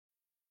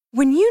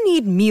When you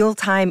need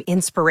mealtime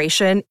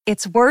inspiration,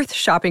 it's worth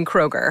shopping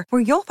Kroger,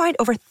 where you'll find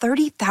over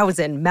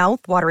 30,000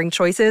 mouth-watering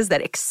choices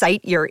that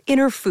excite your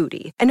inner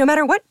foodie. And no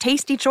matter what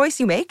tasty choice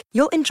you make,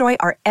 you'll enjoy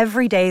our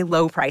everyday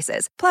low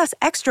prices, plus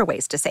extra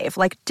ways to save,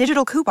 like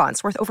digital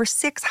coupons worth over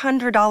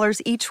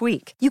 $600 each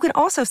week. You can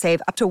also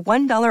save up to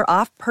 $1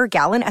 off per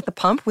gallon at the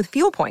pump with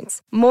fuel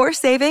points. More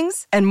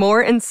savings and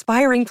more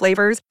inspiring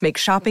flavors make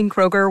shopping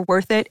Kroger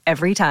worth it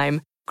every time.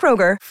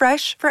 Kroger,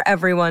 fresh for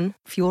everyone.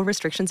 Fuel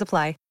restrictions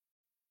apply.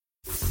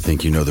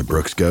 Think you know the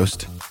Brooks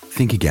Ghost?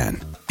 Think again.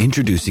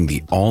 Introducing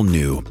the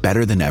all-new,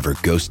 better-than-ever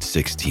Ghost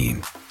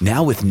 16.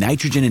 Now with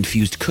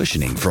nitrogen-infused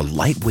cushioning for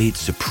lightweight,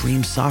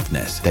 supreme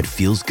softness that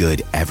feels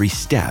good every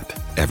step,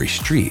 every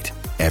street,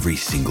 every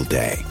single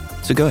day.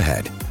 So go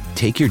ahead,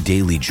 take your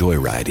daily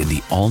joyride in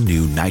the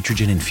all-new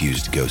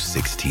nitrogen-infused Ghost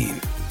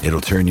 16.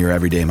 It'll turn your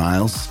everyday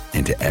miles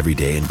into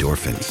everyday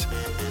endorphins.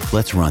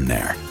 Let's run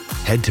there.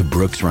 Head to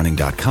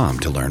brooksrunning.com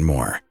to learn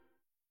more.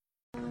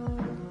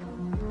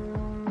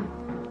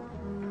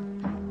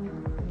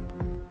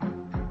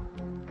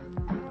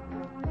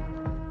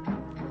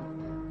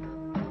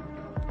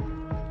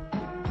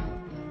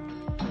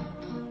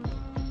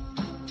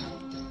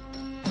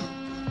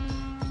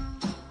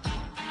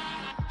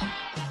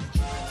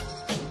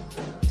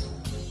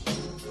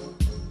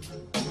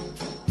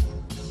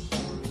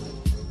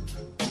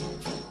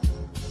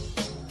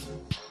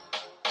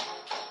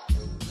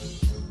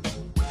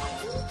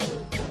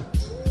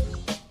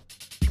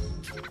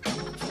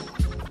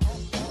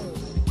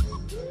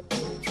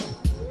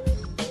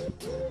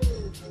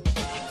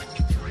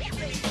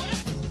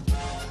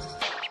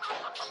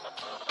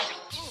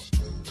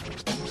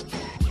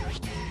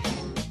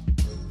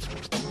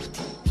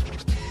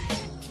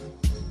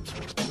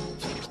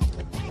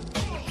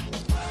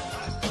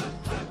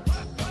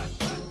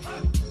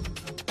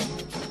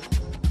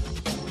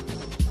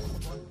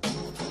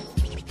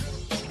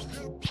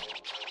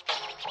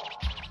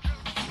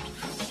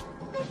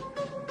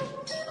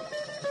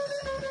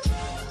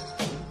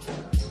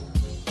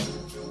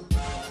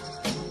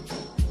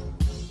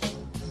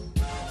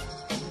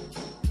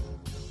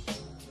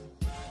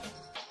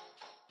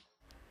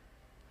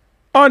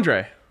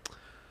 Andre,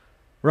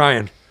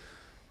 Ryan,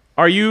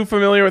 are you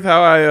familiar with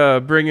how I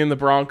bring in the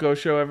Bronco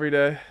show every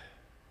day?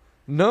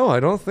 no, I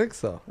don't think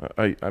so.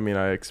 I mean,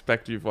 I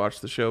expect you've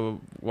watched the show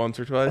once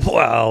or twice.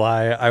 Well,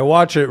 I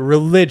watch it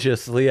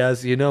religiously,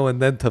 as you know, and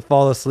then to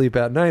fall asleep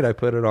at night, I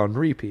put it on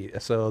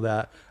repeat so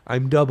that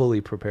I'm doubly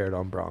prepared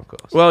on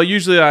Broncos. Well,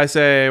 usually I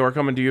say we're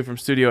coming to you from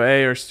Studio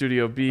A or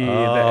Studio B.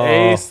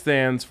 The A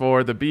stands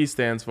for, the B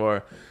stands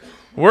for.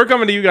 We're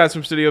coming to you guys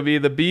from Studio B.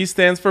 The B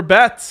stands for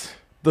bets.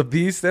 The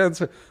B stands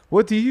for...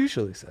 What do you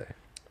usually say?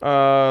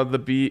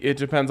 The B, it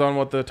depends on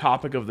what the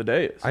topic of the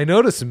day is. I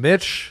noticed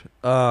Mitch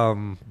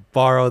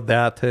borrowed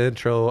that to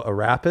intro a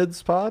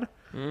Rapids pod.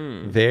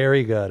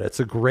 Very good. It's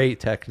a great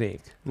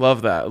technique.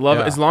 Love that. Love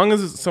Yeah. it. As long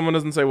as someone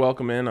doesn't say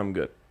welcome in, I'm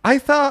good. I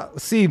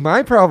thought... See,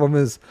 my problem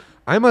is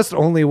I must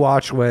only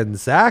watch when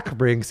Zach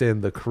brings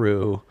in the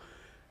crew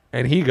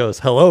and he goes,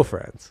 hello,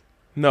 friends.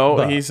 No,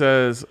 But- he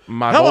says,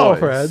 my Hello,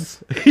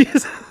 boys.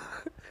 friends.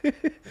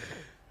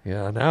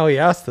 Yeah, now he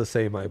has to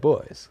say my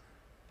boys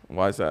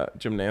Why is that?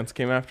 Jim Nance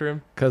came after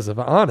him? because of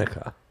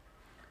Annika.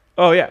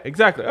 Oh, yeah,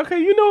 exactly. Okay,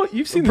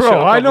 you've seen the Bro, show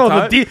a I know couple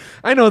the times. deep.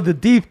 I know the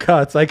deep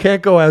cuts. I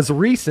can't go as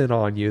recent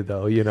on you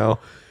though. You know,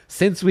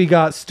 since we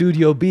got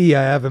Studio B,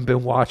 I haven't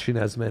been watching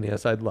as many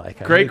as I'd like. I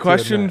hate Great to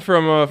question admit.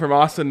 from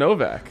Austin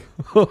Novak.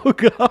 Oh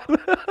God.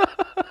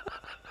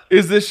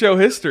 Is this show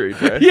history,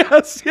 Jay?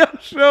 Yes.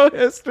 Show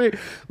history.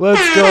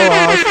 Let's go,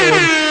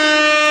 Austin.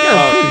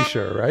 Yeah, I'm pretty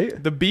sure,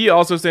 right? The B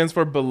also stands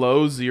for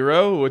below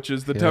zero, which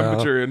is the Yeah.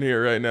 temperature in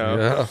here right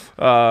now.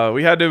 Yeah.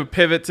 We had to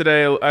pivot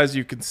today, as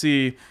you can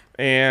see,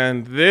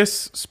 and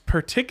this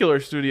particular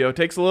studio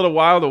takes a little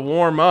while to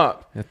warm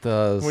up. It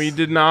does. We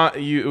did not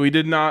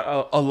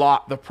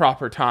allot the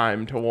proper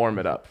time to warm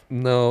it up.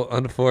 No,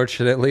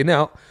 unfortunately.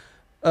 Now,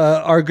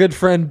 our good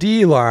friend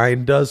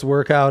D-Line does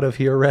work out of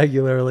here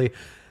regularly.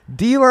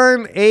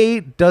 D-Line,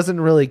 A,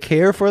 doesn't really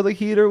care for the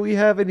heater we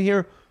have in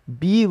here.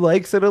 B,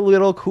 likes it a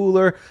little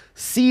cooler.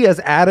 C, has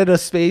added a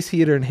space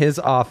heater in his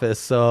office,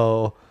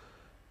 so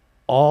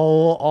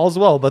all's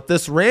well. But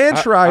this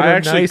Ranch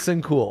Rider, nice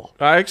and cool.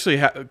 I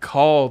actually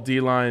call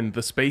D-Line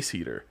the space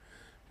heater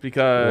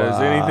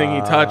because anything he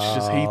touches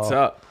just heats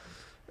up.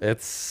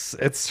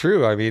 It's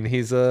true. I mean,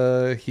 he's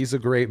a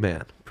great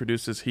man.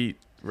 Produces heat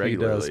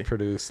regularly. He does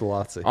produce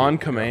lots of heat. On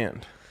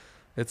command.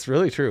 It's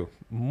really true.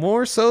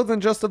 More so than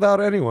just about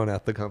anyone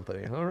at the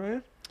company. All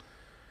right.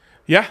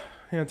 Yeah,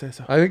 I'd say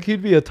so. I think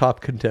he'd be a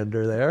top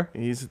contender there.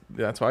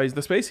 That's why he's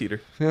the space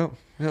heater. Yeah.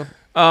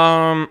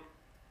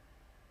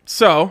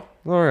 So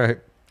All right.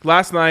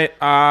 last night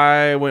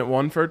I went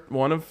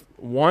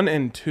 1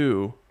 and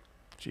 2.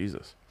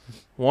 Jesus.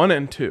 1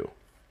 and 2.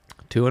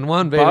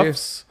 2-1, baby.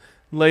 Buffs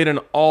laid an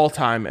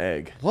all-time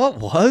egg. What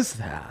was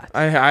that?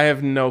 I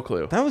have no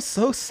clue. That was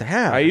so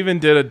sad. I even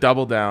did a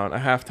double down, a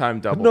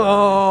halftime double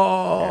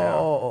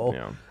No.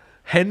 down. Yeah.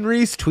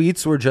 Henry's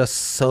tweets were just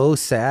so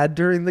sad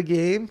during the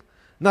game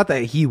Not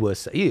that he's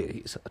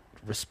a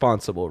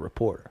responsible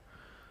reporter,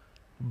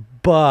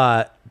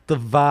 but the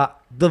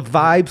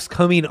vibes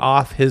coming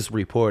off his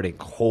reporting,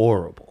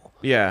 horrible.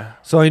 Yeah.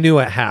 So I knew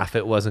at half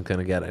it wasn't going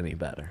to get any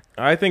better.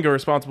 I think a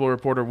responsible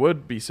reporter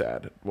would be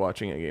sad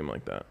watching a game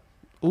like that.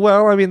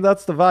 Well, I mean,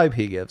 that's the vibe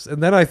he gives.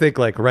 And then I think,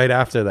 like, right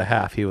after the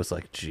half, he was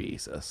like,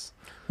 Jesus.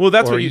 Well,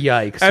 that's or what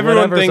yikes. Everyone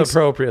Whatever's thinks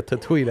appropriate to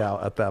tweet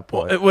out at that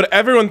point. What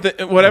everyone thinks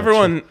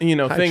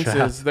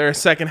Chad. is they're a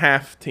second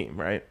half team,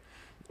 right?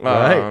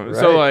 Right,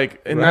 So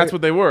right, that's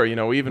what they were.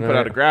 We even put Right.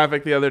 out a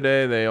graphic the other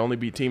day. They only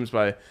beat teams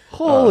by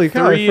Holy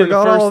cow, I 3 in the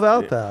forgot first- all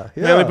about that.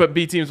 They only Yeah.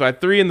 beat teams by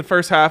 3 in the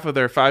first half of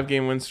their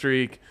 5-game win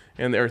streak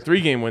and their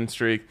 3-game win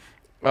streak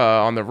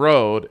on the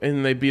road,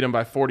 and they beat them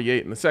by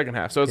 48 in the second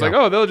half. So it's like,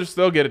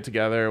 they'll get it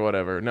together or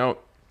whatever.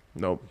 Nope.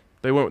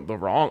 They went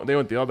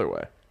the other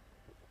way.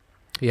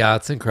 Yeah,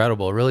 it's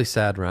incredible. Really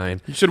sad,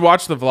 Ryan. You should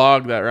watch the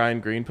vlog that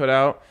Ryan Green put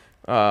out,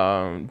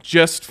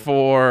 just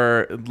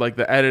for like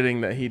the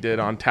editing that he did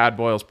on Tad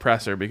Boyle's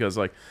presser, because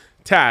like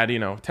Tad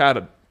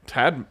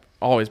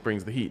always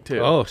brings the heat too.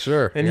 Oh,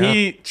 sure. And Yeah.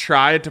 he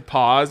tried to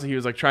pause. He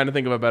was like trying to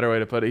think of a better way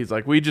to put it. He's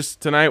like,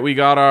 tonight we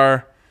got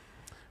our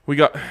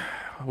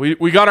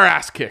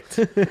ass kicked.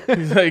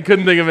 He's like, he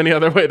couldn't think of any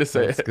other way to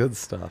say That's it. good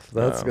stuff.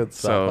 That's good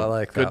stuff. So, I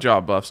like that. Good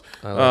job, Buffs.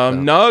 I like that.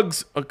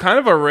 Nugs, kind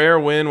of a rare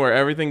win where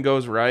everything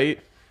goes right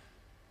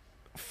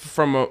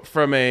from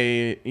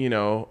a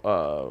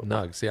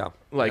Nugs, yeah.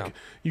 like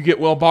you get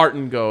Will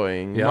Barton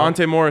going, Yeah.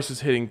 Monte Morris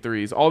is hitting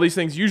threes, all these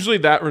things. Usually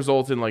that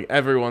results in like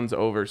everyone's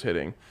overs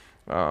hitting,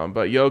 but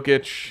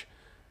Jokic,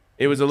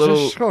 it was a little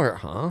Just short,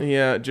 huh?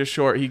 Yeah, just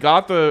short. He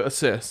got the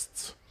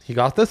assists, He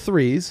got the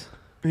threes.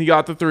 he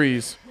got the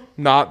threes,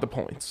 not the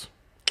points.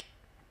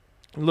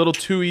 A little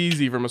too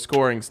easy from a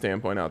scoring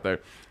standpoint out there.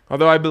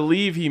 Although I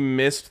believe he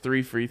missed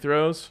 3 free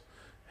throws.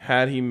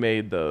 Had he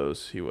made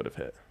those, he would have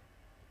hit.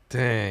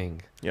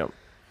 Dang. Yep.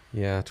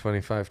 Yeah,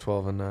 25,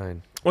 12, and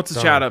 9. What's the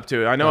Darn. chat up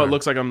to? I know Darn. it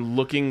looks like I'm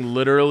looking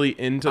literally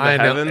into the I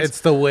know. heavens.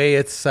 It's the way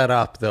it's set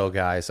up, though,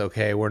 guys.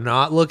 Okay, we're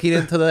not looking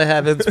into the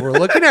heavens. We're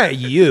looking at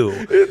you.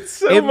 It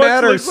so It much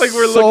matters looks like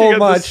we're so looking at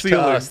much the to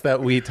ceiling. us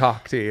that we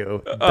talk to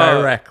you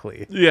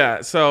directly.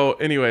 Yeah. So,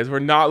 anyways, we're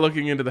not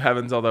looking into the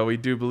heavens, although we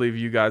do believe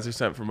you guys are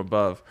sent from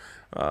above.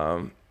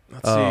 Let's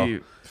see.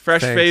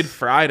 Fresh thanks. Fade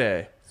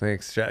Friday.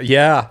 Thanks, Jack.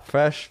 Yeah,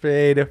 Fresh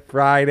Fade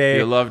Friday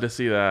You love to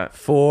see that.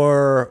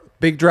 for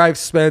Big Drive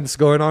Spence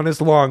going on his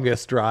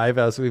longest drive,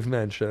 as we've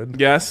mentioned,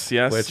 Yes.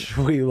 which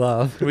we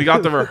love. We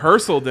got the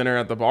rehearsal dinner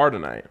at the bar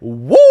tonight.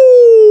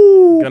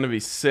 Woo! Gonna be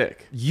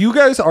sick. You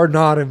guys are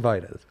not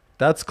invited.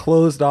 That's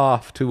closed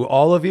off to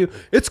all of you.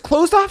 It's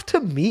closed off to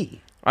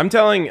me. I'm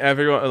telling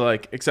everyone,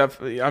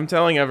 I'm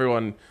telling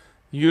everyone,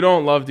 you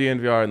don't love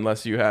DNVR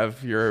unless you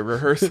have your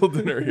rehearsal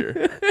dinner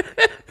here.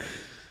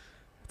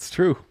 It's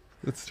true.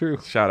 It's true.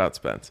 Shout out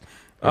Spence.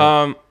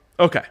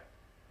 Okay,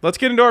 let's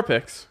get into our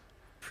picks.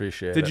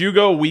 Appreciate it. Did you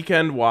go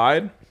weekend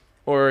wide,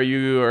 or are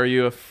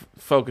you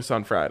focused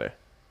on Friday?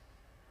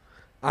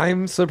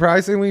 I'm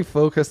surprisingly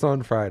focused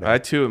on Friday. I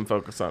too am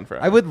focused on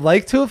Friday. I would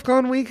like to have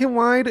gone weekend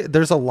wide.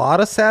 There's a lot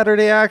of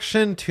Saturday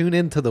action. Tune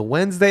into the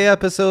Wednesday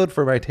episode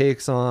for my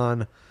takes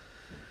on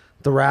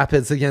the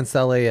Rapids against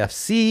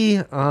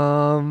LAFC.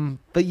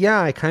 But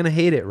yeah, I kind of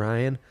hate it,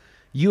 Ryan.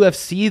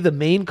 UFC, the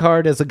main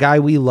card, is a guy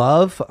we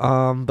love,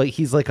 but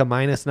he's like a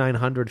minus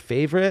 900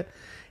 favorite,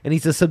 and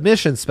he's a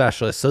submission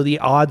specialist. So the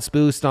odds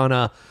boost on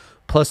a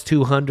plus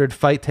 200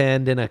 fight to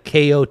end in a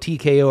KO,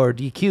 TKO, or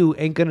DQ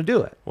ain't going to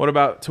do it. What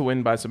about to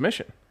win by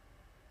submission?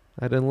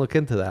 I didn't look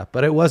into that,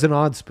 but it was an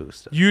odds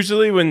boost.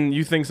 Usually when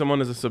you think someone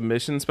is a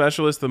submission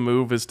specialist, the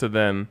move is to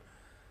then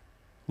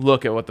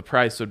look at what the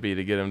price would be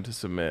to get him to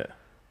submit.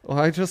 Well,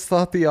 I just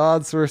thought the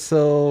odds were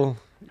so...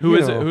 Who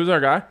is it? Who's our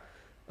guy?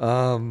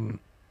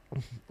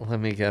 Let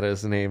me get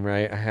his name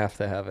right. I have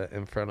to have it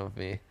in front of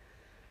me.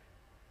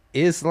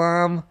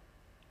 Islam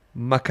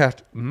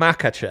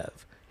Makachev.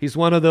 He's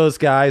one of those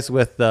guys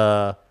with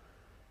the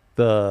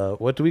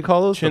what do we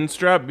call those? Chin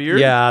strap beard?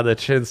 Yeah, the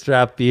chin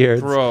strap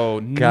beards.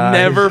 Bro, Guy.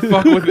 never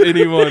fuck with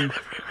anyone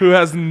who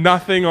has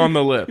nothing on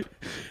the lip.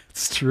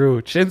 It's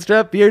true. Chin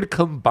strap beard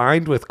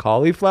combined with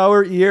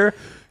cauliflower ear.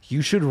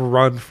 You should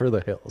run for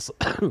the hills.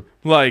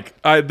 Like,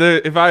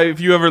 if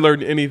you ever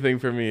learned anything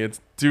from me, it's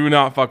do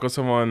not fuck with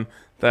someone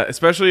that,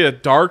 especially a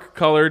dark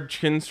colored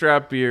chin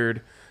strap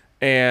beard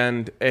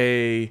and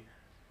in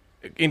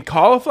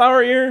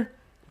cauliflower ear.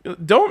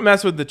 Don't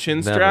mess with the chin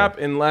Never. strap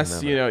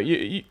unless Never.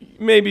 you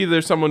maybe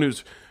there's someone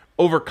who's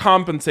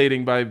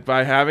overcompensating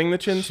by having the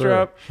chin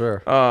strap.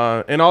 Sure.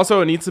 And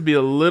also it needs to be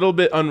a little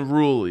bit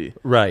unruly.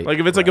 Right. Like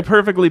if it's like a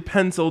perfectly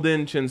penciled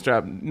in chin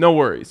strap, no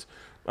worries.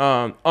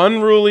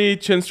 Unruly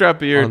chin strap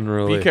beard.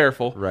 Unruly. Be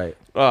careful. Right.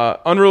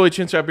 Unruly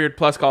chin strap beard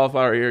plus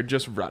cauliflower ear.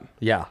 Just run.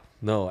 Yeah.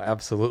 No,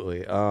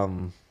 absolutely.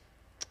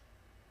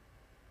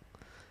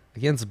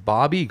 Against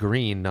Bobby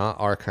Green, not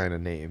our kind of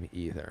name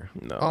either.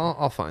 No.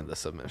 I'll find the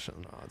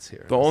submission odds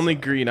here. The only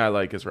green I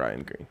like is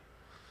Ryan Green.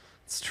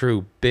 It's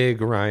true.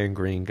 Big Ryan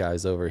Green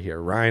guys over here.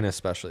 Ryan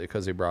especially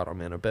because he brought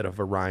him in. A bit of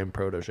a Ryan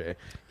protege.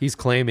 He's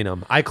claiming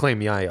him. I claim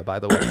Yaya, by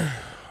the way.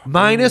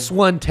 Minus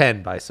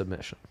 110 by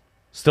submission.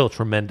 Still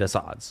tremendous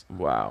odds.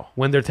 Wow.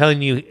 When they're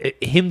telling you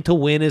him to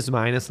win is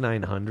minus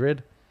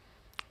 900.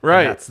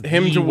 Right. That's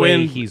Him the to way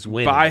win he's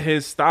winning. by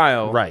his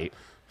style. Right.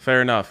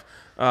 Fair enough.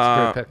 It's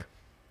a good pick.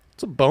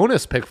 It's a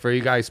bonus pick for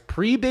you guys.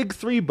 Pre-Big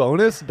 3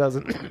 bonus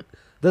doesn't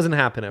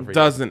happen every day.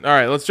 Doesn't. All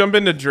right, let's jump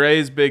into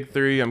Dre's Big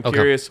 3. I'm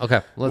curious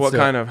what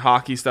kind of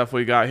hockey stuff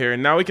we got here.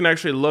 And now we can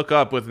actually look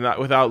up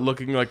without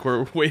looking like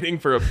we're waiting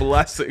for a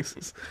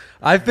blessings.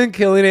 I've been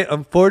killing it.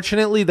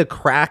 Unfortunately, the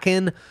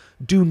Kraken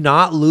do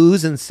not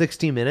lose in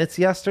 60 minutes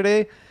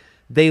yesterday.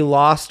 They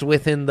lost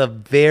within the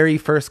very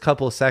first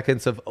couple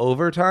seconds of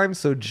overtime.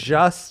 So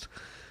just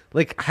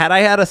like had I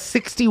had a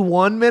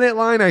 61-minute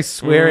line, I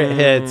swear it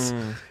hits.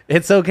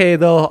 It's okay,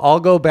 though.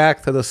 I'll go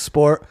back to the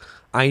sport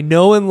I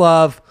know and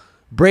love.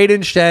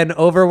 Braden Shen,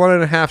 over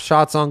 1.5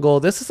 shots on goal.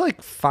 This is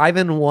like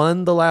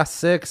 5-1 the last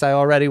 6. I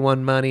already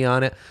won money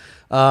on it.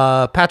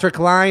 Patrick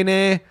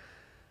Laine.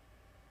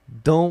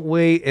 Don't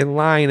wait in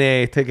line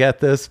A to get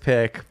this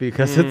pick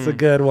because it's a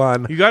good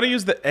one. You got to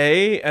use the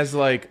A as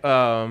like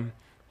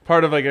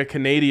part of like a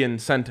Canadian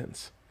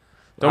sentence.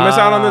 Don't miss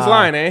out on this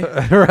line,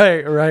 eh?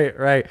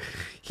 Right.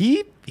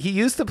 He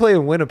used to play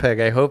in Winnipeg.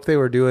 I hope they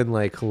were doing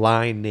like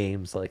line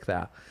names like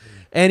that.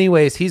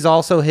 Anyways, he's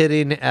also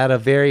hitting at a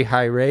very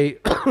high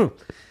rate.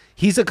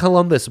 He's a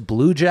Columbus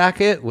Blue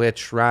Jacket,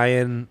 which,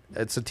 Ryan,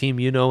 it's a team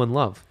you know and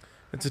love.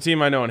 It's a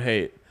team I know and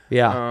hate.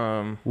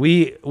 Yeah.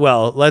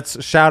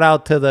 Let's shout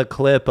out to the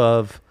clip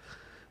of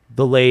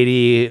the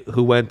lady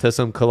who went to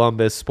some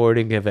Columbus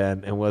sporting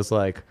event and was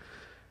like,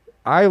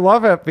 I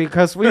love it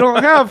because we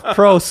don't have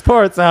pro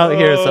sports out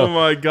here. So, oh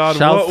my God.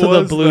 Shouts to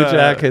the Blue that?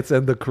 Jackets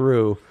and the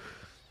crew.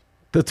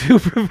 The 2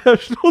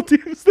 professional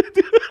teams that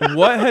did it.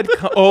 What had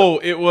come? Oh,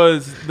 it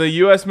was the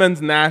U.S.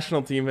 men's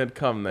national team had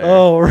come there.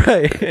 Oh,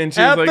 right. And she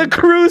at was like, the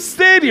Crew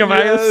Stadium,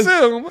 yes. I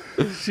assume.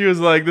 She was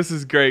like, this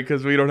is great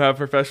because we don't have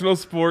professional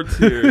sports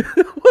here.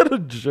 What a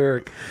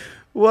jerk.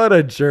 What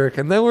a jerk.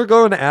 And then we're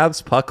going to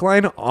Abs puck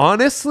line.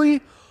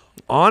 Honestly,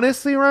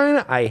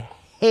 Ryan, I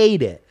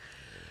hate it.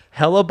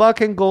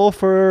 Hellebuck in goal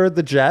for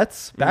the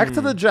Jets. Back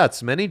to the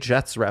Jets. Many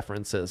Jets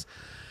references.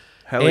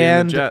 Hell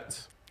yeah, the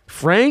Jets.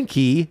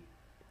 Frankie,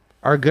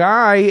 our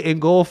guy in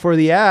goal for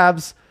the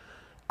Abs,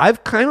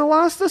 I've kind of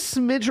lost a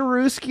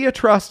smidgerooski of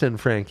trust in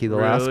Frankie the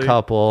last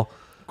couple.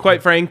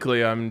 Quite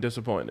frankly, I'm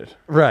disappointed.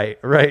 Right,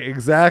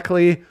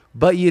 exactly.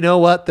 But you know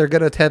what? They're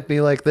going to tempt me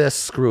like this.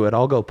 Screw it.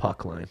 I'll go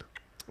puck line.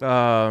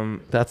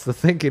 That's the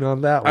thinking on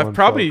that one. I've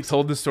probably folks.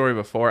 told this story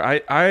before.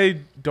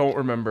 I don't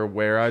remember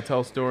where I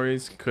tell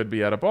stories. Could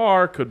be at a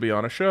bar, could be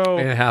on a show.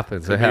 It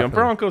happens. Could be on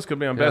Broncos, could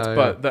be on bets.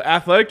 But the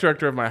athletic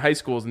director of my high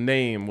school's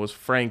name was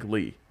Frank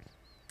Lee.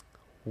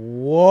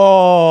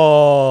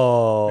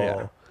 Whoa.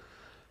 Yeah.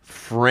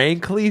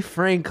 Frank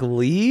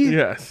Lee?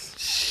 Yes.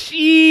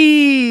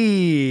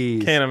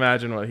 Jeez. Can't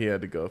imagine what he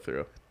had to go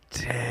through.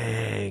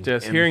 Dang.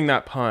 Just hearing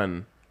that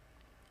pun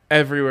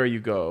everywhere you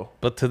go.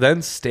 But to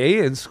then stay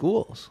in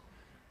schools.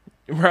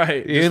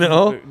 Right. You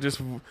know? Just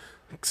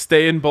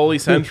stay in Bully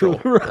Central.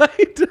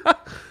 Right.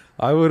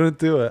 I wouldn't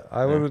do it.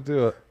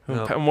 No.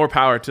 More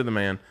power to the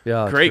man.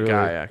 Yeah, great truly.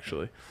 guy,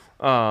 actually.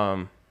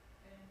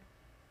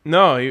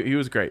 No, he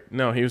was great.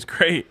 No, he was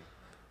great.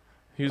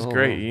 He was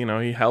great. You know,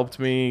 he helped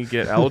me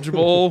get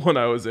eligible when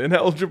I was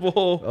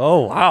ineligible.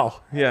 Oh, wow.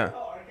 Yeah.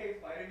 Oh,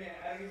 RK fighting me.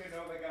 I don't even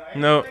know the guy.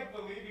 No. He's like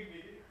believing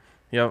me.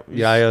 Yep.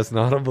 Yeah, I was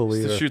not a Used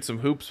believer. to shoot some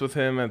hoops with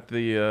him at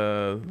the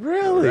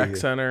Really? rec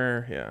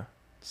center. Yeah.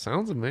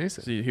 Sounds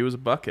amazing. So he was a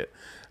bucket.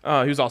 He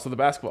was also the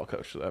basketball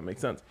coach, so that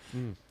makes sense.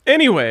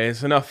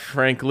 Anyways, enough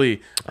Frank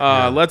Lee.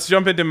 Let's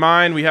jump into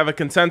mine. We have a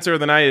consensus of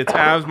the night. It's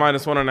Avs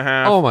minus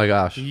 1.5. Oh, my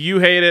gosh. You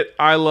hate it.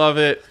 I love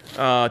it.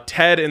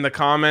 Ted in the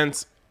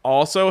comments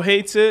also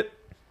hates it.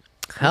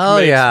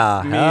 Hell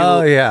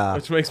yeah.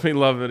 Which makes me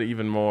love it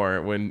even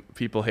more when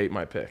people hate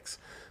my picks.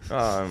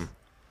 Then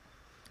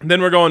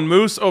we're going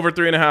Moose over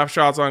 3.5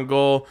 shots on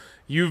goal.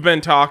 You've been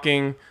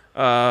talking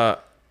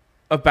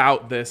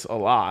about this a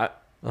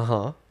lot.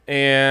 Uh-huh.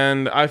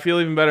 And I feel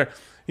even better.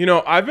 You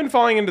know, I've been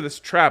falling into this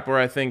trap where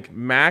I think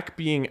Mac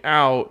being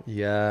out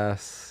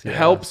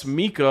helps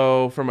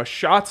Mikko from a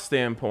shot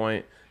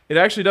standpoint. It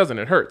actually doesn't.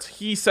 It hurts.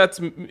 He sets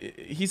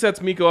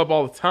Mikko up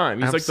all the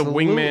time. He's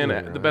Absolutely, like the wingman,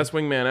 right? the best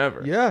wingman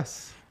ever.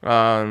 Yes.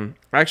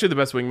 Actually, the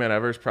best wingman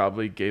ever is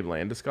probably Gabe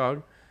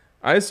Landeskog.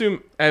 I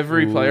assume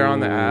every player on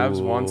the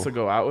Avs wants to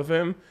go out with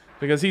him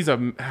because he's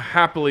a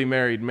happily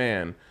married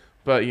man.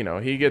 But you know,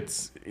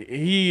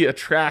 he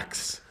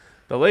attracts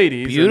the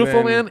ladies.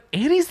 Beautiful man,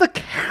 and he's the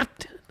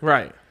captain.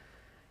 Right.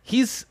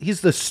 He's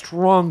the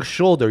strong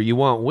shoulder you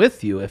want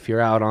with you if you're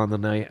out on the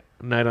night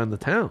on the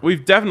town.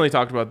 We've definitely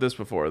talked about this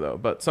before, though.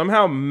 But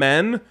somehow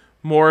men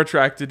more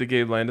attracted to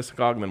Gabe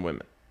Landeskog than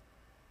women.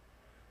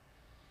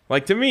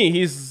 Like, to me,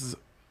 he's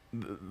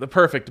the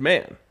perfect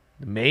man.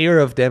 The mayor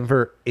of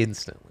Denver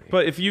instantly.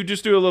 But if you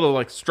just do a little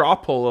like straw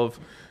poll of,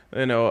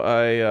 you know,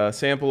 a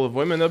sample of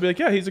women, they'll be like,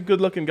 yeah, he's a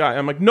good-looking guy.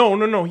 I'm like,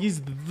 no,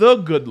 he's the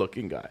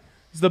good-looking guy.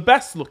 is the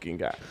best looking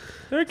guy.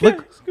 Look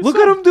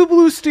at him do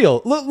Blue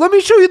Steel. Let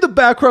me show you the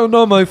background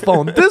on my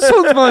phone. This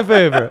one's my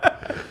favorite.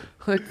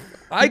 Like,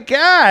 I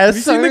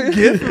guess. Have you seen the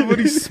gif of when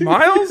he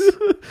smiles?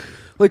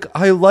 Like,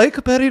 I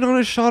like betting on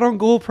his shot on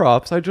goal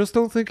props. I just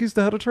don't think he's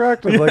that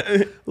attractive.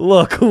 Like,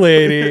 look,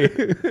 lady.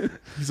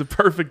 He's a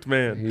perfect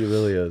man. He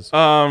really is.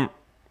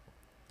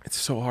 It's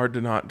so hard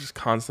to not just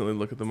constantly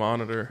look at the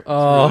monitor.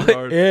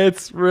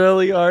 It's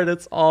really hard.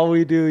 It's all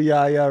we do,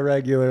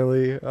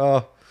 regularly.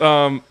 Oh.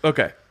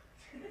 Okay.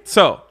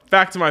 So,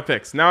 back to my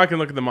picks. Now I can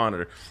look at the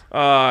monitor.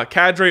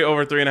 Kadri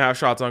over 3.5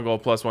 shots on goal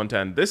plus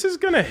 110. This is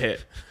going to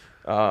hit.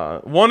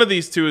 One of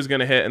these two is going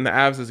to hit, and the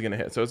Avs is going to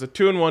hit. So it's a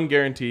 2-1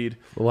 guaranteed.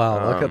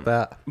 Wow, look at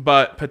that.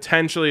 But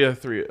potentially a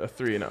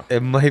 3-0.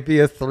 It might be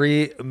a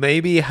 3.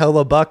 Maybe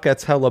Hellebuck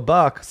gets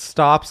Hellebuck,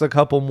 stops a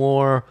couple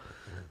more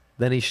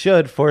than he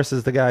should,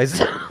 forces the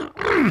guys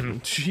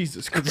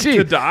Jesus Christ.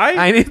 To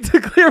die? I need to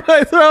clear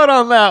my throat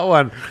on that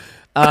one.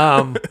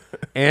 And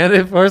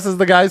it forces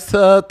the guys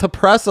to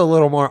press a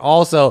little more.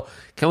 Also,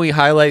 can we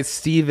highlight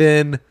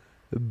Steven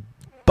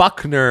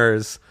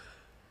Buckner's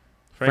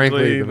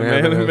Frankly, the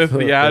man, the myth,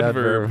 the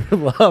adverb.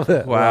 Love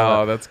it.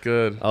 Wow, that's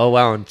good. Oh,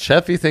 wow. And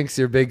Cheffy thinks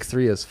your big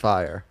 3 is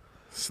fire.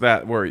 So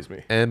that worries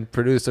me. And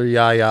producer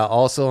Yaya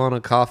also on a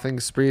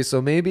coughing spree.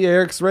 So maybe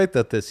Eric's right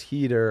that this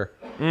heater...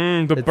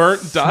 the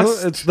burnt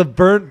dust? It's the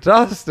burnt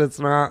dust. It's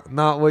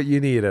not what you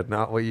needed.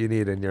 Not what you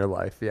need in your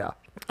life. Yeah.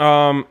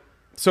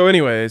 So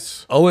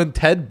anyways. Oh, and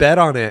Ted bet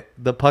on it,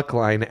 the puck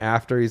line,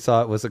 after he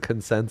saw it was a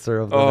consensor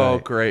of the night. Oh,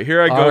 great.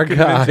 Here I go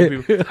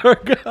convincing people. Our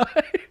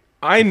guy.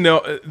 I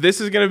know this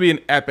is going to be an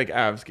epic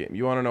Avs game.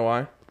 You want to know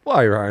why?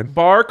 Why, Ryan?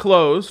 Bar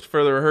closed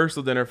for the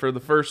rehearsal dinner for the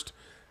first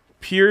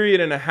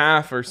period and a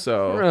half or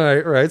so.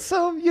 Right.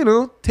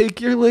 So, take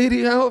your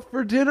lady out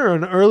for dinner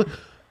on early.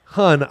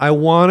 Hun, I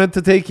wanted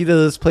to take you to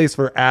this place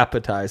for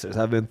appetizers.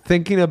 I've been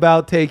thinking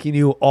about taking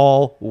you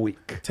all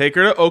week. Take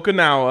her to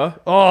Okinawa.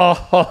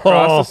 Oh.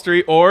 Across the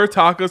street. Or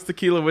Tacos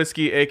Tequila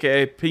Whiskey,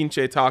 a.k.a.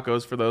 Pinche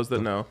Tacos, for those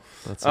that know.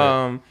 That's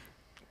right.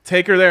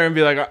 Take her there and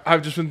be like,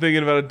 I've just been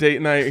thinking about a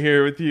date night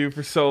here with you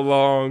for so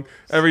long.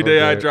 Every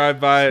day I drive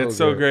by, it's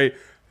so great.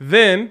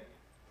 Then,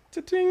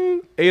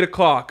 8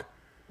 o'clock.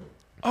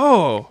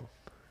 Oh,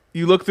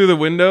 you look through the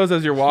windows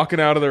as you're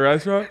walking out of the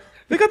restaurant.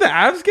 They got the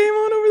Avs game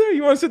on over there.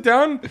 You want to sit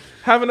down,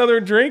 have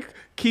another drink,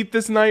 keep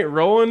this night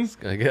rolling?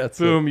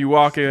 Boom, you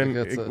walk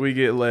in, we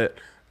get lit.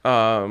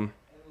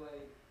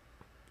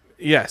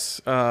 Yes,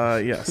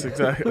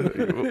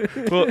 exactly.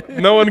 Well,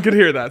 no one could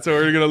hear that, so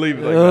we're gonna leave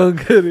it like that. No one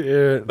could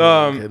hear it.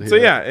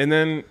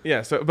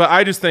 But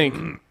I just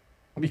think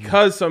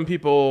because some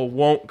people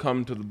won't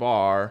come to the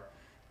bar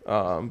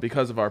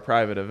because of our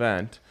private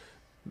event,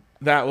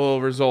 that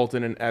will result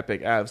in an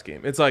epic Avs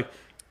game. It's like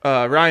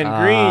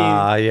Ryan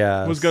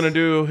Green was gonna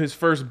do his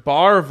first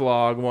bar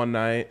vlog one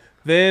night.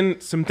 Then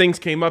some things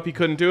came up, he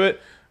couldn't do it.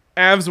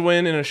 Avs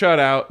win in a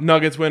shutout,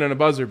 Nuggets win in a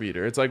buzzer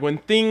beater. It's like when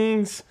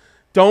things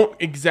don't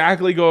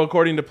exactly go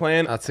according to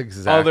plan, that's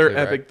exactly other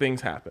epic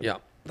things happen. Yeah,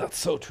 that's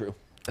so true.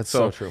 That's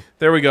so true.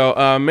 There we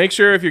go. Make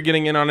sure if you're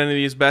getting in on any of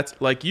these bets,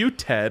 like you,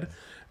 Ted,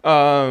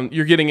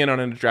 you're getting in on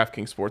a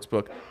DraftKings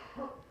Sportsbook,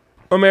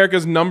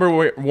 America's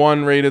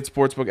 #1 rated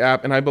sportsbook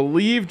app. And I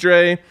believe,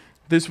 Dre,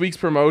 this week's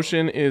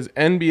promotion is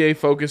NBA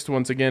focused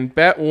once again.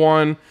 Bet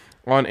one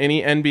on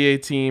any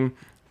NBA team,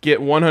 get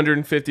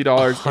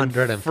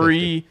 $150 in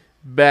free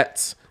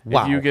bets.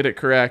 Wow. If you get it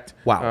correct.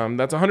 Wow.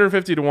 That's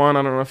 150 to 1.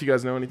 I don't know if you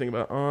guys know anything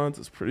about odds.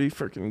 It's pretty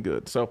freaking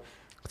good. So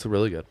it's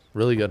really good.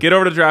 Really good. Get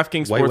over to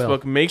DraftKings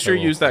Sportsbook. Make sure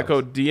you use that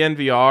code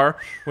DNVR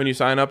when you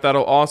sign up.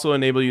 That'll also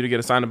enable you to get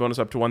a sign-up bonus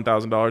up to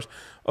 $1,000.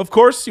 Of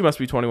course, you must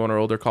be 21 or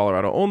older,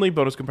 Colorado only.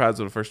 Bonus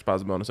comprised of a first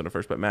deposit bonus and a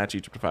first bet match,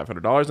 each up to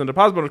 $500. And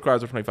deposit bonus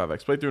requires a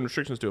 25x playthrough and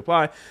restrictions to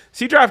apply.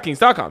 See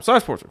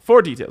DraftKings.com/sportsbook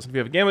for details. If you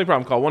have a gambling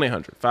problem, call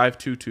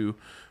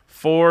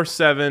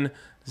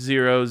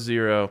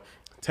 1-800-522-4700.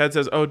 Ted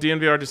says,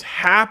 DNVR just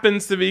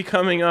happens to be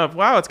coming up.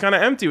 Wow, it's kind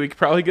of empty. We could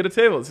probably get a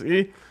table.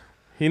 See?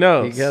 He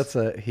knows. He gets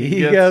it. He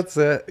gets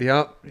it.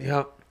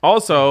 Yep.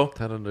 Also,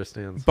 Ted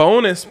understands.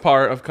 Bonus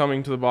part of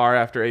coming to the bar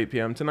after 8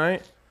 p.m.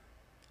 tonight,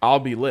 I'll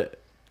be lit.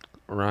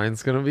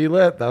 Ryan's going to be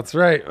lit. That's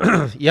right.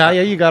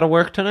 Yaya, you got to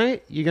work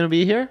tonight? You going to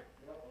be here?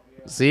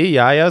 See,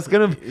 Yaya's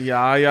going to be...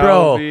 Yaya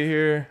will be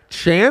here.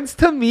 Chance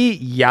to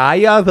meet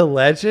Yaya the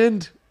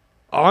legend,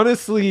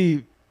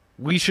 honestly...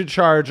 We should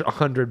charge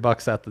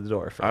 $100 at the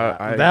door for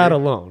that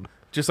alone.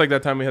 Just like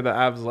that time we had the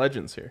Avs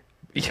Legends here.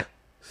 Yeah.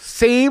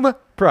 Same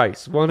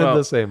price. One and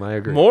the same. I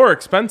agree. More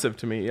expensive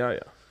to me. Yeah.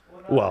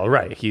 Well,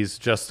 right. He's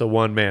just a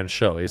one-man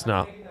show. He's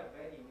not.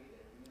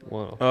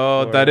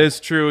 Well, that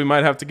is true. We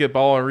might have to get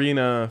Ball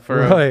Arena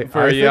for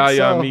a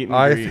Yaya meet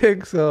and greet. I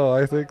think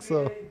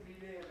so.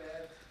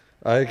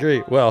 I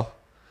agree. Well,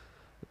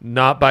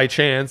 not by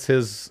chance.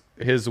 His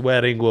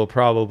wedding will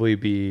probably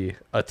be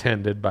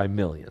attended by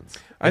millions.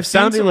 I've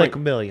sounded like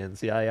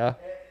millions, yeah.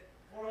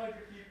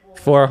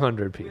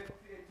 400 people.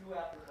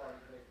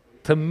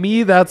 To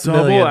me, that's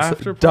millions.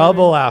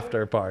 Double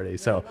after party.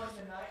 So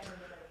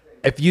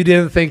If you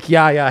didn't think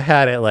Yaya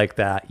had it like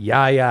that,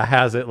 Yaya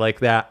has it like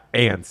that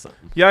and some.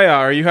 Yeah.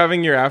 Are you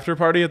having your after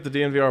party at the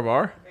DNVR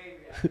bar?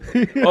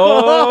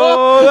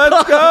 Oh,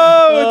 let's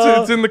go!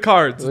 It's in the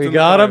cards. We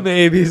got a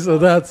maybe, so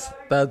that's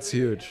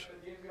huge.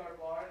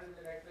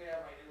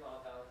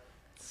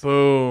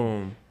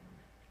 Boom.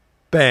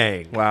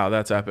 Bang. Wow,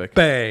 that's epic.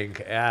 Bang.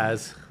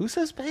 Who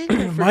says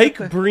bang?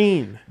 Mike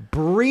Breen.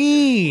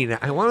 Breen.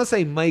 I want to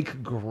say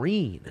Mike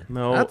Green.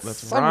 No, that's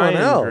someone Ryan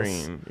else.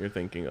 Green you're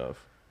thinking of.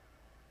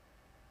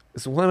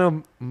 Is one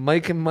of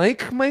Mike and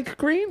Mike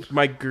Green?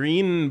 Mike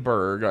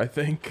Greenberg, I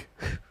think.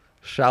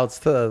 Shouts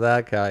to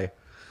that guy.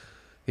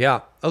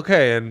 Yeah.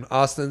 Okay. And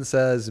Austin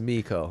says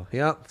Miko.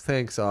 Yep.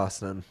 Thanks,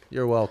 Austin.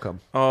 You're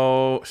welcome.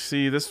 Oh,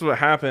 see, this is what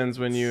happens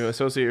when you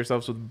associate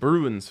yourselves with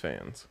Bruins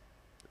fans.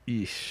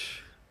 Eesh.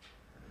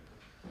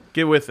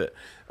 Get with it.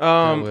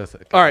 Get with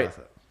it. All right.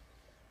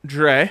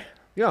 Dre,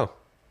 Yeah.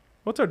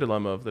 what's our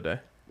dilemma of the day?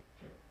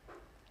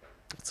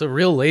 It's a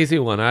real lazy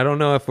one. I don't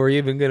know if we're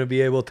even going to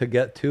be able to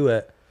get to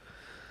it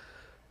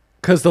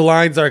because the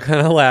lines are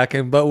kind of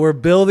lacking, but we're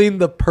building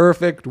the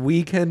perfect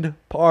weekend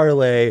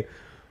parlay.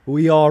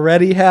 We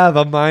already have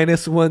a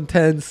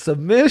 -110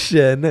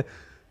 submission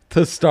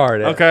to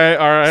start it. Okay,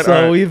 all right. So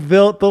all right. we've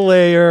built the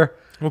layer.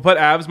 We'll put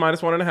abs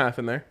 -1.5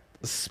 in there.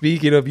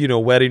 Speaking of,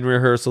 wedding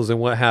rehearsals and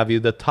what have you,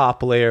 the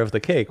top layer of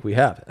the cake, we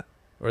have it.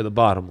 Or the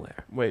bottom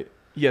layer. Wait.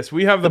 Yes,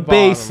 we have The the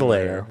base bottom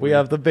layer. We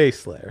have the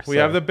base layer. We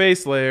have the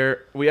base layer.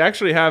 We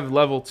actually have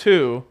level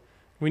 2.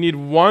 We need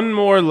one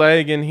more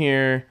leg in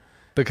here.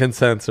 The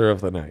consensus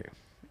of the night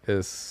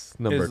is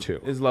number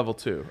 2. Is level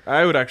 2.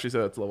 I would actually say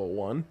that's level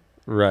 1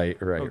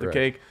 Right. of the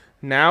cake.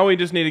 Now we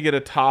just need to get a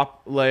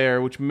top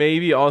layer, which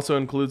maybe also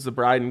includes the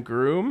bride and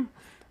groom.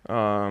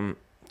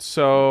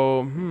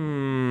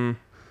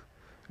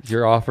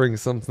 You're offering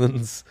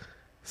something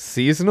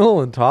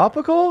seasonal and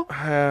topical?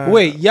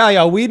 Wait,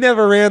 yeah, we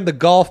never ran the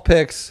golf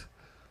picks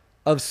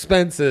of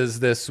Spence's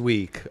this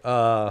week. We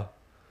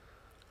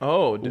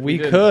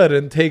could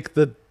and take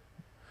the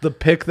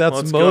pick that's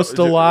Let's most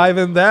go. alive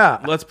in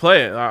that. Let's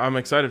play it. I'm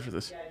excited for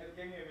this.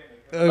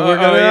 We're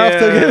gonna have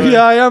to give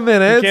Yaya a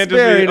minute. We can't It's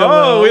buried just be,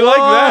 a we little. like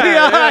that.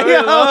 Yeah, we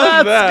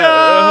love let's that.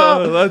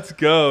 go. Let's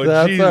go.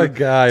 That's Jesus. our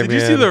guy, Did you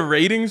man. see the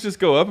ratings just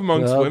go up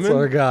amongst That's women?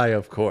 our guy,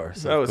 of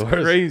course. That was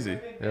crazy.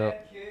 Yeah.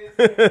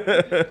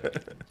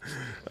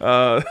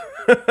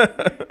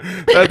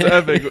 That's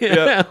epic.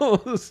 Yeah.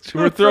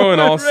 We're throwing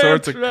all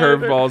sorts of Right.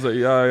 curveballs at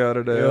Yaya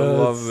today. I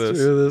love That's this.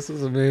 true. This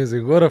is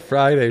amazing. What a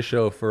Friday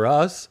show for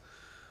us.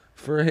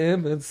 For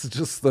him, it's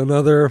just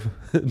another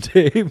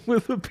day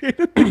with a pain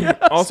in the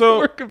ass Also,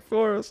 working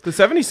for us. The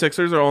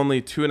 76ers are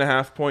only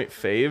 2.5 point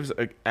faves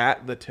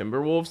at the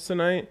Timberwolves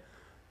tonight.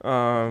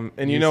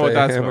 And you know what say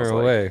that hammer smells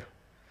like. away.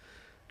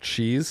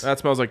 Cheese? That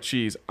smells like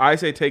cheese. I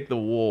say take the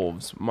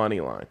Wolves money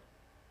line.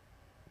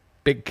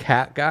 Big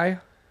cat guy?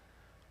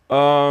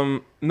 No,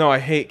 I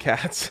hate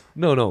cats.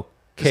 No.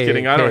 Just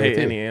kidding. I don't hate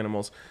too. any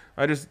animals.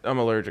 I'm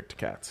allergic to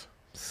cats.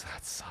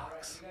 That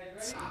sucks.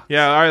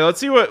 Yeah, all right, let's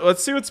see what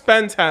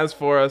Spence has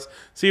for us.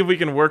 See if we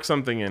can work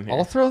something in here.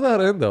 I'll throw that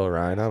in though,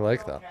 Ryan. I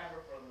like that.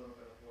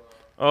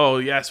 Oh,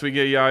 yes, we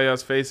get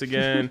Yaya's face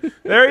again.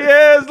 There he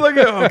is. Look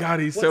at Oh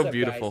god, he's so What's up,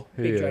 beautiful. Guys?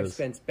 Big He Drive is.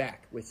 Spence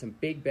back with some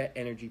big bet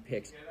energy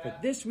picks for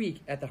this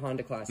week at the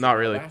Honda Classic. Not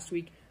really. Last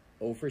week,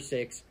 0 for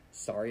 6.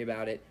 Sorry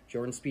about it.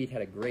 Jordan Spieth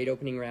had a great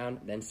opening round,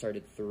 then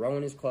started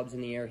throwing his clubs in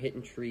the air,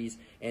 hitting trees,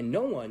 and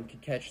no one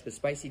could catch the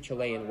spicy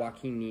Chilean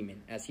Joaquin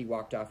Niemann as he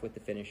walked off with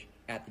the finish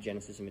at the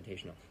Genesis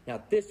Invitational.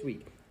 Now, this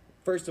week,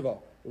 first of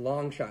all,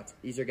 long shots.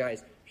 These are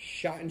guys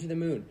shot into the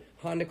moon.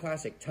 Honda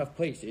Classic, tough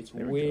place. It's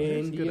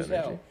windy good as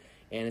energy. hell.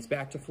 And it's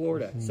back to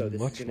Florida, so this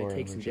Much is going more to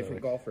take some energetic.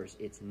 different golfers.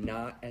 It's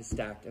not as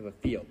stacked of a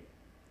field.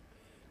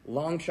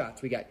 Long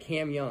shots, we got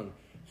Cam Young.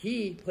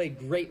 He played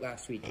great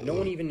last week. No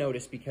one even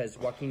noticed because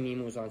Joaquin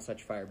Niemann was on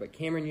such fire. But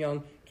Cameron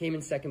Young came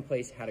in second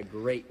place, had a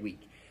great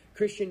week.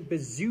 Christian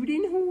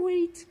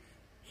Bezuidenhout,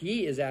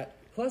 he is at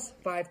plus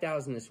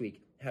 5,000 this week.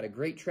 Had a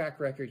great track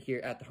record here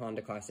at the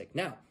Honda Classic.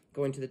 Now,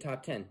 going to the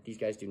top 10. These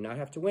guys do not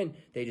have to win.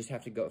 They just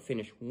have to go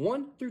finish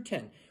 1 through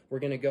 10. We're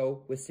going to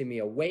go with some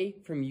away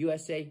from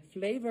USA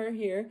flavor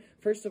here.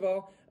 First of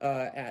all,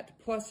 at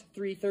plus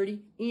 330,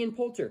 Ian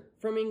Poulter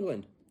from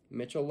England.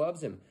 Mitchell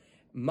loves him.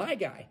 My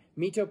guy,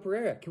 Mito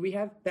Pereira. Can we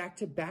have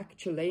back-to-back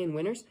Chilean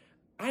winners?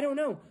 I don't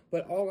know,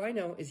 but all I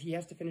know is he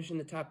has to finish in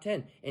the top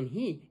 10, and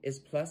he is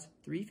plus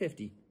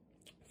 350.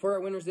 For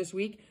our winners this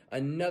week,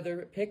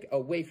 another pick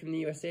away from the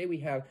USA, we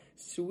have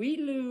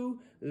Sweet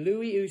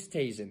Louis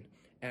Oosthuizen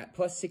at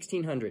plus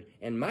 1,600.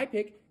 And my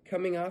pick,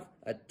 coming off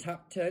a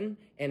top 10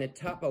 and a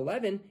top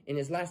 11 in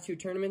his last 2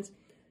 tournaments,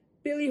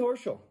 Billy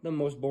Horschel, the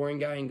most boring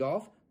guy in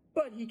golf,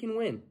 but he can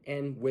win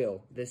and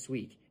will this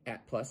week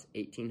at plus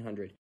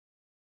 1,800.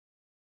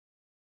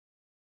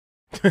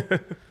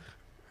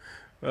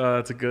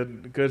 That's a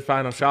good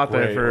final shot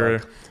there Great for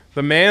work.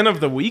 the man of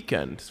the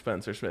weekend,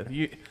 Spencer Smith.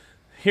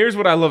 Here's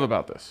what I love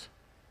about this.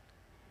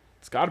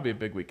 It's got to be a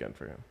big weekend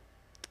for him.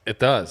 It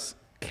does.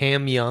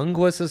 Cam Young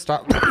was his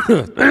top.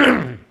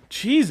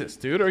 Jesus,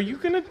 dude, are you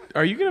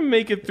gonna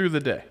make it through the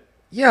day?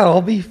 Yeah,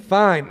 I'll be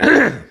fine.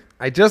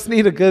 I just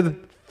need a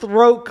good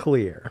throat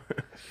clear.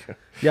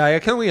 Yeah,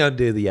 can we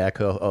undo the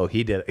echo? Oh,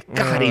 he did it.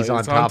 God, he's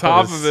on top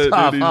of of this it,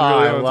 stuff. dude. He's Oh,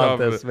 really I on love top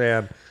of this, it.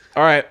 man.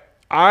 All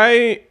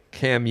right.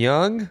 Cam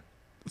Young.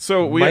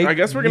 I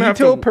guess we're going to have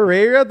Mito to.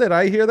 Pereira, did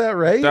I hear that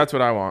right? That's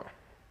what I want.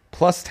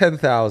 Plus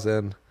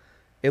 10,000.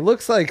 It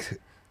looks like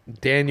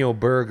Daniel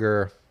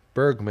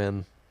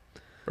Bergman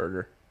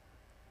Burger.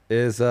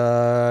 is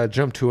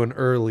jumped to an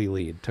early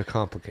lead to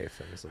complicate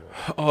things a little.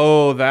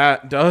 Oh,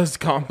 that does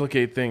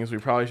complicate things. We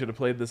probably should have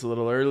played this a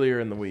little earlier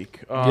in the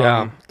week.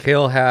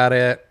 Kale had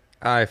it.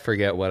 I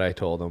forget what I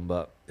told him,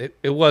 but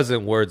it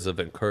wasn't words of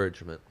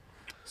encouragement.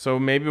 So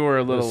maybe we're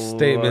a little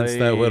Statements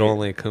that would late.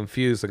 only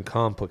confuse and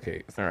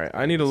complicate. All right.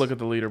 I need to look at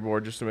the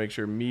leaderboard just to make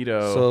sure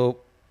Mito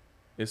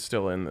is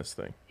still in this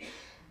thing.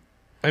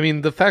 I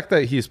mean, the fact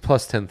that he's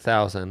plus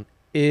 10,000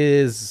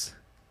 is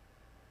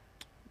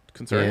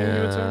Concerning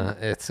you, would say?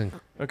 it's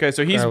Okay,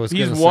 so I was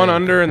he's gonna one say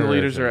under and the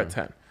leaders are at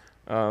encouraging.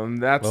 10.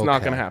 That's not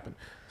Okay. going to happen.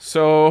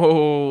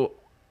 So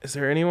is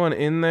there anyone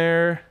in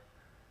there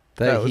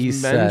that was he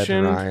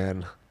mentioned?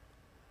 said,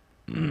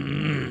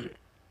 Ryan.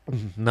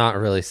 Not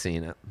really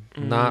seen it.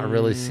 Not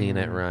really seen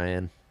it,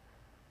 Ryan.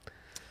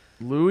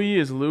 Louis?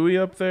 Is Louis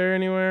up there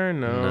anywhere?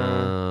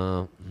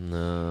 No.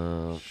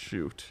 No.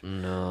 Shoot.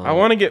 No. I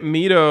want to get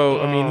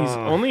Mito. I mean, he's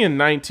only in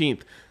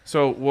 19th.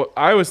 So what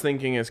I was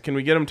thinking is, can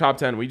we get him top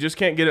 10? We just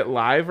can't get it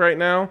live right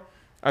now.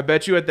 I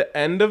bet you at the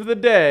end of the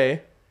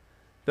day,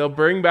 they'll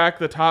bring back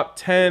the top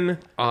 10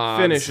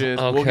 finishes.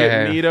 We'll get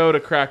Okay. Mito to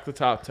crack the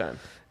top 10.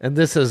 And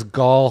this is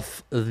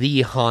golf,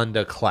 the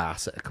Honda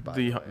Classic. By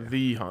the way.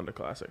 The Honda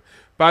Classic.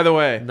 By the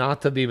way,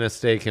 Not to be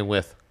mistaken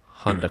with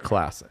Honda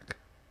Classic.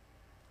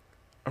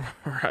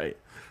 right.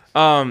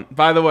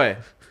 By the way,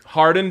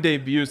 Harden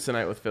debuts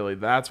tonight with Philly.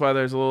 That's why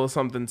there's a little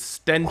something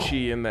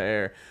stenchy in the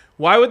air.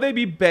 Why would they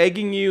be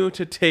begging you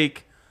to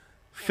take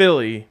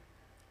Philly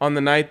on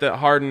the night that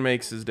Harden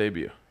makes his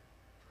debut?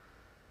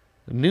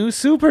 New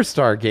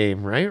superstar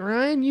game, right,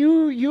 Ryan?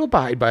 You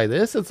abide by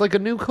this. It's like a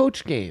new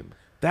coach game.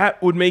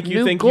 That would make you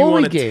New think you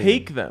want to goalie game.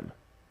 take them.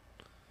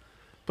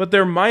 But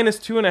they're minus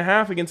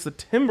 2.5 against the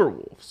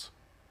Timberwolves.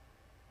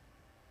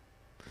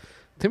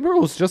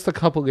 Timberwolves just a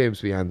couple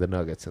games behind the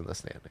Nuggets in the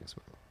standings.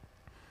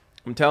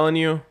 I'm telling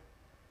you,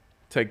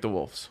 take the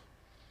Wolves.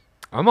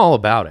 I'm all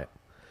about it.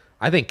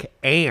 I think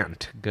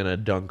Ant gonna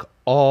dunk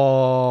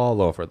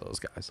all over those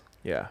guys.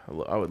 Yeah,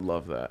 I would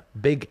love that.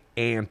 Big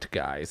Ant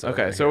guys.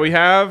 Okay, over so here. we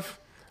have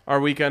our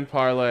weekend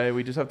parlay.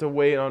 We just have to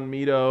wait on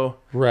Mito.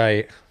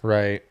 Right.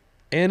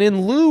 And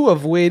in lieu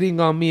of waiting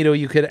on Mito,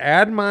 you could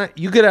add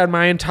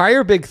my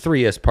entire big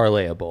three as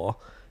parlayable.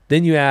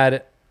 Then you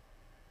add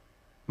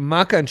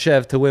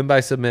Makachev to win by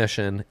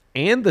submission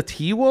and the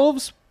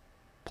T-Wolves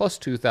plus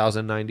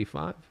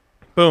 2,095.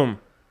 Boom.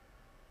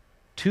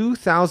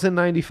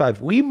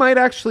 2,095. We might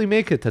actually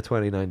make it to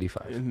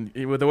 2,095. And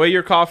with the way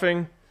you're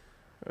coughing,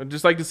 I'd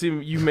just like to see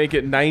you make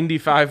it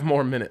 95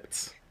 more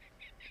minutes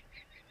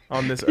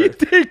on this You earth.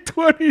 take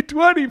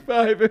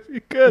 2025 if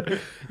you could.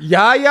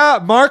 Yaya,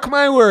 mark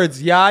my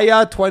words.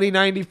 Yaya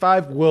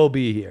 2095 will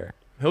be here.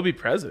 He'll be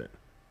president.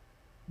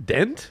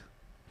 Dent?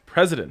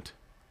 President.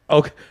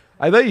 Okay.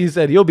 I thought you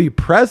said you'll be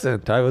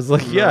present. I was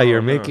like, yeah,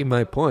 you're no. making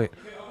my point.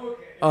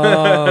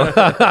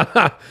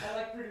 I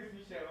like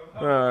producing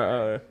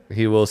shows.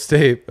 He will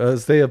stay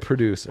a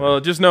producer. Well,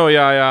 just know,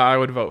 yeah, I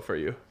would vote for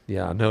you.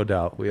 Yeah, no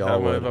doubt. We all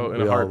I'm going would. to vote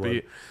in We a all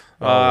heartbeat.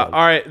 would. All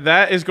right,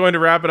 that is going to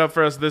wrap it up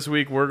for us this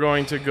week. We're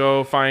going to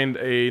go find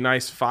a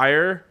nice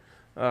fire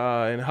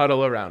and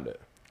huddle around it.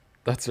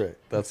 That's right.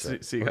 That's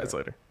right. See you guys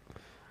later.